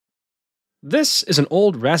This is an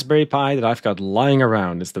old Raspberry Pi that I've got lying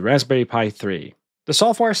around. It's the Raspberry Pi 3. The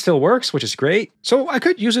software still works, which is great, so I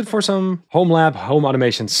could use it for some Homelab home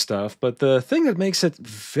automation stuff, but the thing that makes it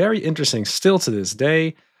very interesting still to this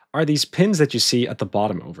day are these pins that you see at the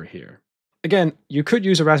bottom over here. Again, you could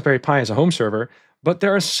use a Raspberry Pi as a home server, but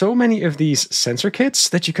there are so many of these sensor kits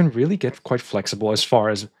that you can really get quite flexible as far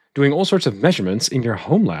as doing all sorts of measurements in your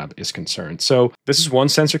home lab is concerned. So this is one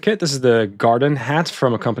sensor kit. This is the garden hat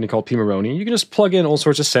from a company called Pimaroni. You can just plug in all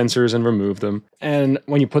sorts of sensors and remove them. And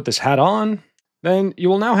when you put this hat on, then you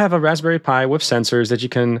will now have a Raspberry Pi with sensors that you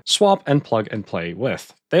can swap and plug and play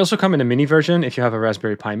with. They also come in a mini version if you have a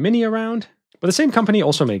Raspberry Pi Mini around. But the same company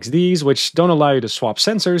also makes these, which don't allow you to swap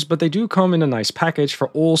sensors, but they do come in a nice package for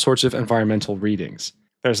all sorts of environmental readings.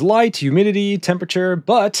 There's light, humidity, temperature,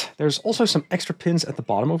 but there's also some extra pins at the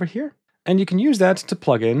bottom over here, and you can use that to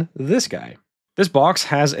plug in this guy. This box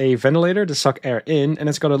has a ventilator to suck air in, and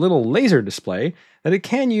it's got a little laser display that it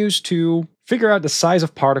can use to figure out the size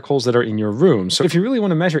of particles that are in your room. So if you really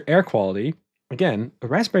want to measure air quality, again, a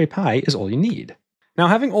Raspberry Pi is all you need. Now,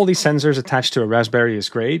 having all these sensors attached to a Raspberry is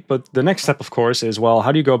great, but the next step, of course, is, well,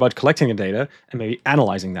 how do you go about collecting the data and maybe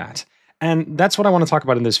analyzing that? And that's what I want to talk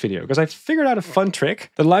about in this video, because I figured out a fun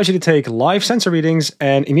trick that allows you to take live sensor readings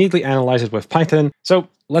and immediately analyze it with Python. So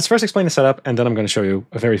let's first explain the setup, and then I'm going to show you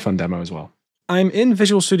a very fun demo as well. I'm in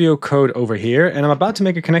Visual Studio Code over here, and I'm about to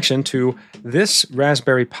make a connection to this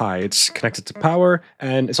Raspberry Pi. It's connected to power,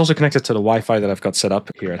 and it's also connected to the Wi-Fi that I've got set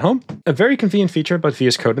up here at home. A very convenient feature about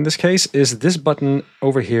VSCode in this case is this button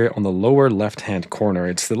over here on the lower left-hand corner.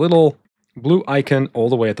 It's the little blue icon all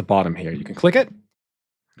the way at the bottom here. You can click it.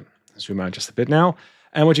 Zoom out just a bit now.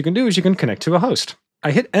 And what you can do is you can connect to a host. I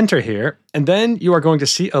hit enter here, and then you are going to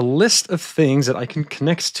see a list of things that I can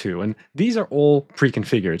connect to. And these are all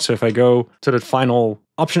pre-configured. So if I go to the final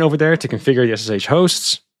option over there to configure the SSH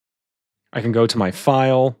hosts, I can go to my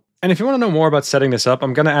file. And if you want to know more about setting this up,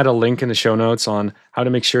 I'm going to add a link in the show notes on how to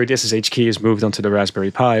make sure the SSH key is moved onto the Raspberry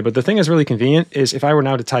Pi. But the thing that's really convenient is if I were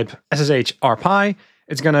now to type SSH rpi,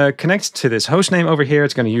 it's going to connect to this host name over here.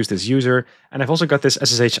 It's going to use this user. And I've also got this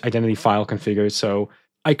SSH identity file configured. So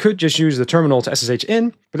I could just use the terminal to SSH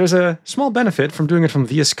in, but there's a small benefit from doing it from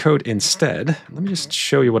VS Code instead. Let me just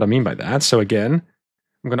show you what I mean by that. So again,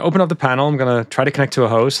 I'm going to open up the panel. I'm going to try to connect to a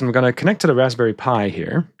host, and I'm going to connect to the Raspberry Pi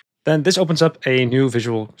here. Then this opens up a new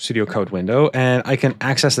Visual Studio Code window, and I can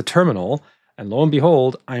access the terminal. And lo and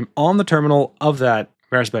behold, I'm on the terminal of that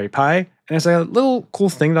Raspberry Pi. And there's a little cool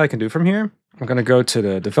thing that I can do from here. I'm going to go to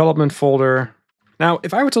the development folder. Now,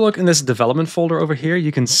 if I were to look in this development folder over here,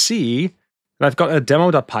 you can see that I've got a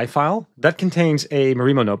demo.py file that contains a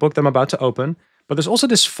Marimo notebook that I'm about to open. But there's also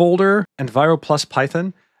this folder, Enviro plus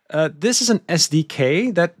Python. This is an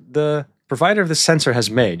SDK that the provider of the sensor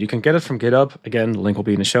has made. You can get it from GitHub. Again, the link will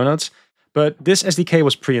be in the show notes. But this SDK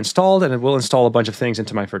was pre-installed, and it will install a bunch of things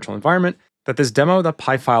into my virtual environment that this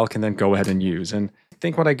demo.py file can then go ahead and use. And I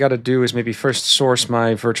think what I got to do is maybe first source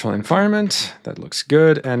my virtual environment. That looks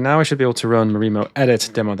good. And now I should be able to run marimo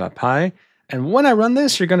edit demo.py. And when I run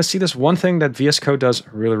this, you're going to see this one thing that VS Code does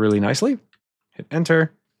really, really nicely. Hit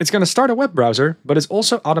enter. It's going to start a web browser, but it's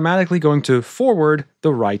also automatically going to forward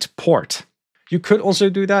the right port. You could also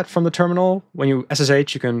do that from the terminal. When you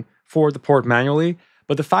SSH, you can forward the port manually.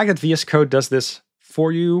 But the fact that VS Code does this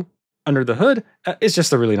for you under the hood is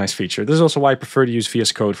just a really nice feature. This is also why I prefer to use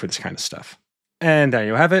VS Code for this kind of stuff. And there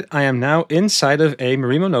you have it. I am now inside of a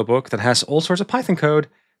Marimo notebook that has all sorts of Python code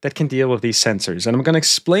that can deal with these sensors. And I'm going to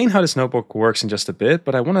explain how this notebook works in just a bit,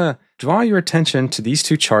 but I want to draw your attention to these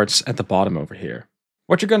two charts at the bottom over here.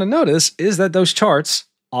 What you're going to notice is that those charts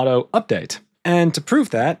auto-update. And to prove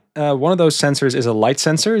that, one of those sensors is a light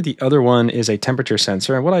sensor, the other one is a temperature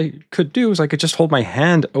sensor. And what I could do is I could just hold my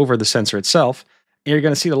hand over the sensor itself, and you're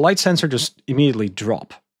going to see the light sensor just immediately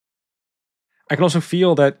drop. I can also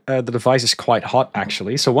feel that the device is quite hot,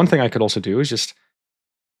 actually. So one thing I could also do is just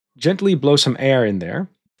gently blow some air in there.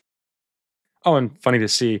 Oh, and funny to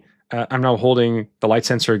see, I'm now holding the light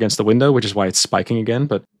sensor against the window, which is why it's spiking again.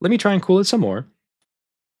 But let me try and cool it some more.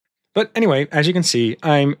 But anyway, as you can see,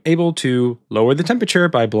 I'm able to lower the temperature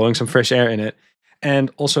by blowing some fresh air in it.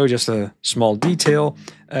 And also just a small detail,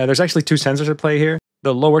 there's actually two sensors at play here.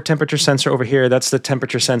 The lower temperature sensor over here, that's the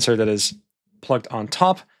temperature sensor that is plugged on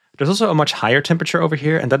top. There's also a much higher temperature over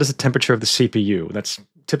here, and that is the temperature of the CPU. That's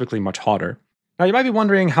typically much hotter. Now, you might be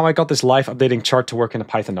wondering how I got this live updating chart to work in a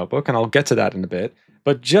Python notebook, and I'll get to that in a bit.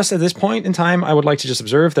 But just at this point in time, I would like to just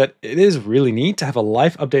observe that it is really neat to have a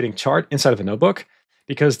live updating chart inside of a notebook.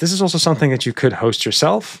 because this is also something that you could host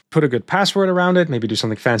yourself, put a good password around it, maybe do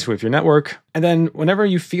something fancy with your network. And then whenever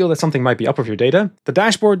you feel that something might be up with your data, the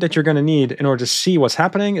dashboard that you're going to need in order to see what's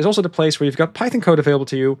happening is also the place where you've got Python code available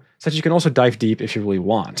to you so that you can also dive deep if you really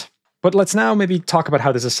want. But let's now maybe talk about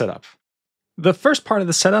how this is set up. The first part of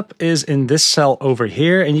the setup is in this cell over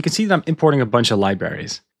here, and you can see that I'm importing a bunch of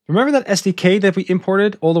libraries. Remember that SDK that we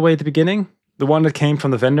imported all the way at the beginning? The one that came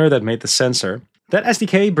from the vendor that made the sensor? That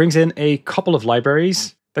SDK brings in a couple of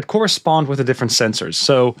libraries that correspond with the different sensors.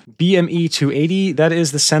 So BME280, that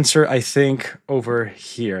is the sensor, I think, over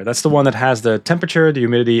here. That's the one that has the temperature, the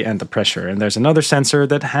humidity, and the pressure. And there's another sensor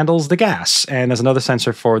that handles the gas, and there's another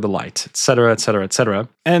sensor for the light, etc., etc., etc.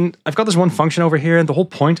 And I've got this one function over here, and the whole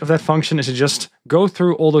point of that function is to just go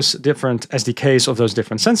through all those different SDKs of those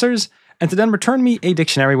different sensors, and to then return me a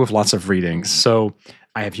dictionary with lots of readings. So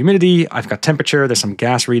I have humidity, I've got temperature, there's some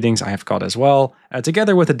gas readings I have got as well,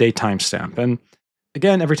 together with a date timestamp. And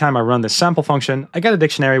again, every time I run this sample function, I get a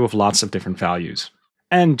dictionary with lots of different values.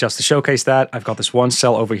 And just to showcase that, I've got this one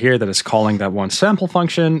cell over here that is calling that one sample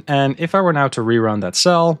function. And if I were now to rerun that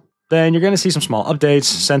cell, then you're going to see some small updates.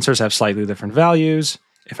 Sensors have slightly different values.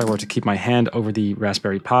 If I were to keep my hand over the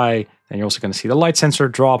Raspberry Pi, then you're also going to see the light sensor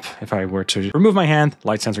drop. If I were to remove my hand,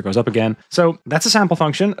 light sensor goes up again. So that's a sample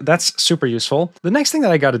function. That's super useful. The next thing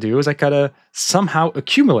that I got to do is I got to somehow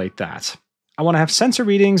accumulate that. I want to have sensor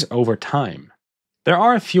readings over time. There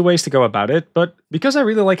are a few ways to go about it, but because I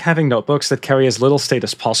really like having notebooks that carry as little state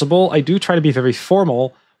as possible, I do try to be very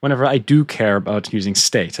formal whenever I do care about using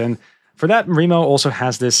state. And for that, Marimo also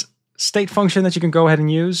has this state function that you can go ahead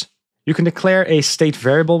and use. You can declare a state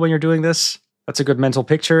variable when you're doing this. That's a good mental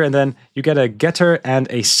picture. And then you get a getter and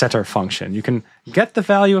a setter function. You can get the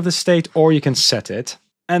value of the state or you can set it.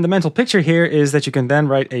 And the mental picture here is that you can then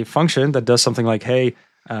write a function that does something like, hey,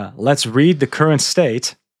 let's read the current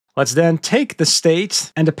state. Let's then take the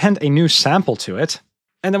state and append a new sample to it.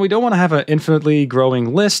 And then we don't want to have an infinitely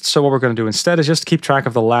growing list. So what we're going to do instead is just keep track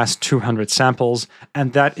of the last 200 samples.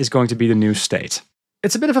 And that is going to be the new state.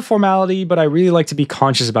 It's a bit of a formality, but I really like to be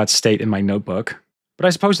conscious about state in my notebook. But I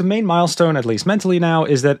suppose the main milestone, at least mentally now,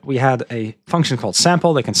 is that we had a function called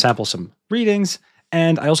sample that can sample some readings.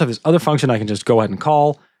 And I also have this other function I can just go ahead and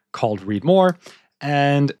call, called read more.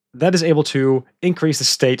 And that is able to increase the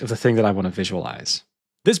state of the thing that I want to visualize.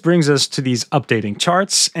 This brings us to these updating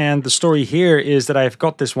charts. And the story here is that I've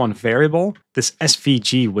got this one variable, this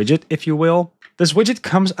SVG widget, if you will. This widget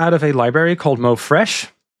comes out of a library called mofresh.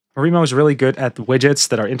 Marimo is really good at widgets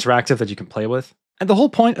that are interactive that you can play with. And the whole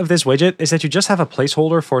point of this widget is that you just have a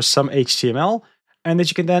placeholder for some HTML and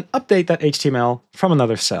that you can then update that HTML from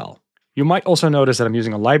another cell. You might also notice that I'm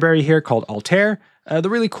using a library here called Altair. The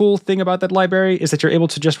really cool thing about that library is that you're able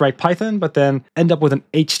to just write Python, but then end up with an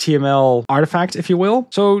HTML artifact, if you will.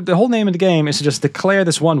 So the whole name of the game is to just declare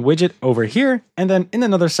this one widget over here, and then in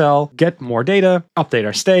another cell, get more data, update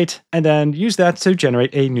our state, and then use that to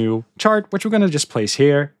generate a new chart, which we're going to just place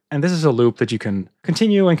here. And this is a loop that you can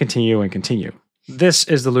continue and continue and continue. This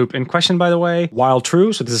is the loop in question, by the way, while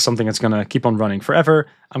true. So this is something that's going to keep on running forever.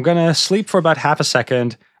 I'm going to sleep for about half a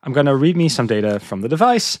second. I'm going to read me some data from the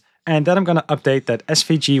device. And then I'm going to update that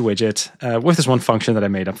SVG widget with this one function that I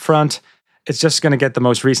made up front. It's just going to get the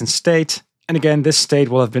most recent state. And again, this state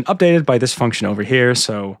will have been updated by this function over here.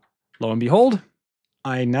 So lo and behold,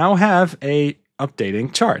 I now have a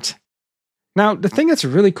updating chart. Now, the thing that's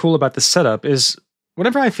really cool about this setup is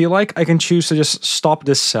whenever I feel like, I can choose to just stop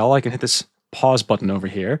this cell. I can hit this pause button over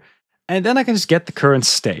here, and then I can just get the current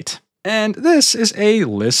state. And this is a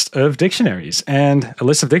list of dictionaries. And a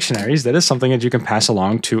list of dictionaries, that is something that you can pass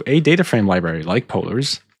along to a data frame library like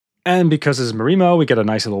Polars. And because this is Marimo, we get a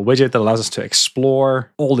nice little widget that allows us to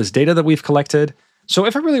explore all this data that we've collected. So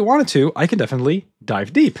if I really wanted to, I can definitely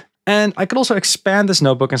dive deep. And I could also expand this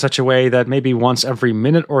notebook in such a way that maybe once every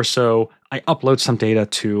minute or so, I upload some data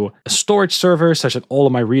to a storage server such that all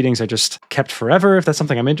of my readings are just kept forever if that's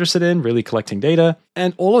something I'm interested in, really collecting data.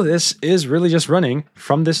 And all of this is really just running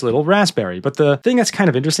from this little Raspberry. But the thing that's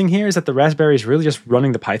kind of interesting here is that the Raspberry is really just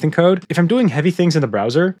running the Python code. If I'm doing heavy things in the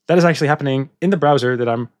browser, that is actually happening in the browser that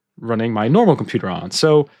I'm running my normal computer on.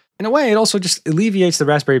 So in a way, it also just alleviates the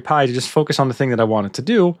Raspberry Pi to just focus on the thing that I want it to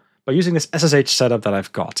do by using this SSH setup that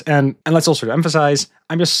I've got. And let's also emphasize,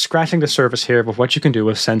 I'm just scratching the surface here of what you can do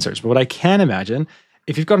with sensors. But what I can imagine,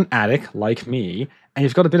 if you've got an attic like me, and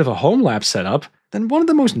you've got a bit of a Homelab setup, then one of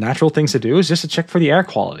the most natural things to do is just to check for the air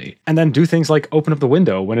quality, and then do things like open up the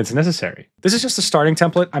window when it's necessary. This is just a starting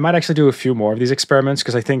template. I might actually do a few more of these experiments,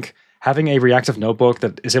 because I think having a reactive notebook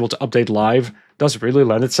that is able to update live does really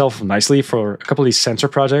lend itself nicely for a couple of these sensor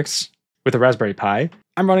projects. with the Raspberry Pi.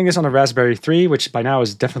 I'm running this on a Raspberry 3, which by now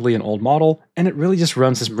is definitely an old model, and it really just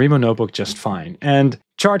runs this Marimo notebook just fine. And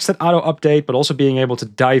charts that auto-update, but also being able to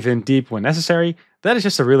dive in deep when necessary, that is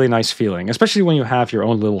just a really nice feeling, especially when you have your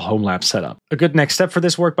own little Homelab setup. A good next step for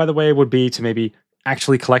this work, by the way, would be to maybe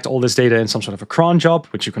actually collect all this data in some sort of a cron job,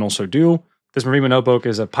 which you can also do. This Marimo notebook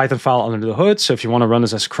is a Python file under the hood, so if you want to run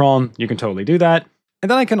this as cron, you can totally do that.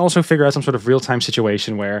 And then I can also figure out some sort of real-time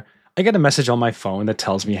situation where I get a message on my phone that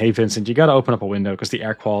tells me, hey Vincent, you gotta open up a window because the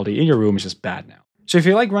air quality in your room is just bad now. So if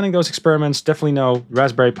you like running those experiments, definitely know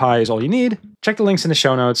Raspberry Pi is all you need. Check the links in the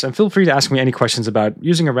show notes and feel free to ask me any questions about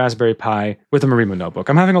using a Raspberry Pi with a Marimo notebook.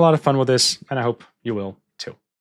 I'm having a lot of fun with this and I hope you will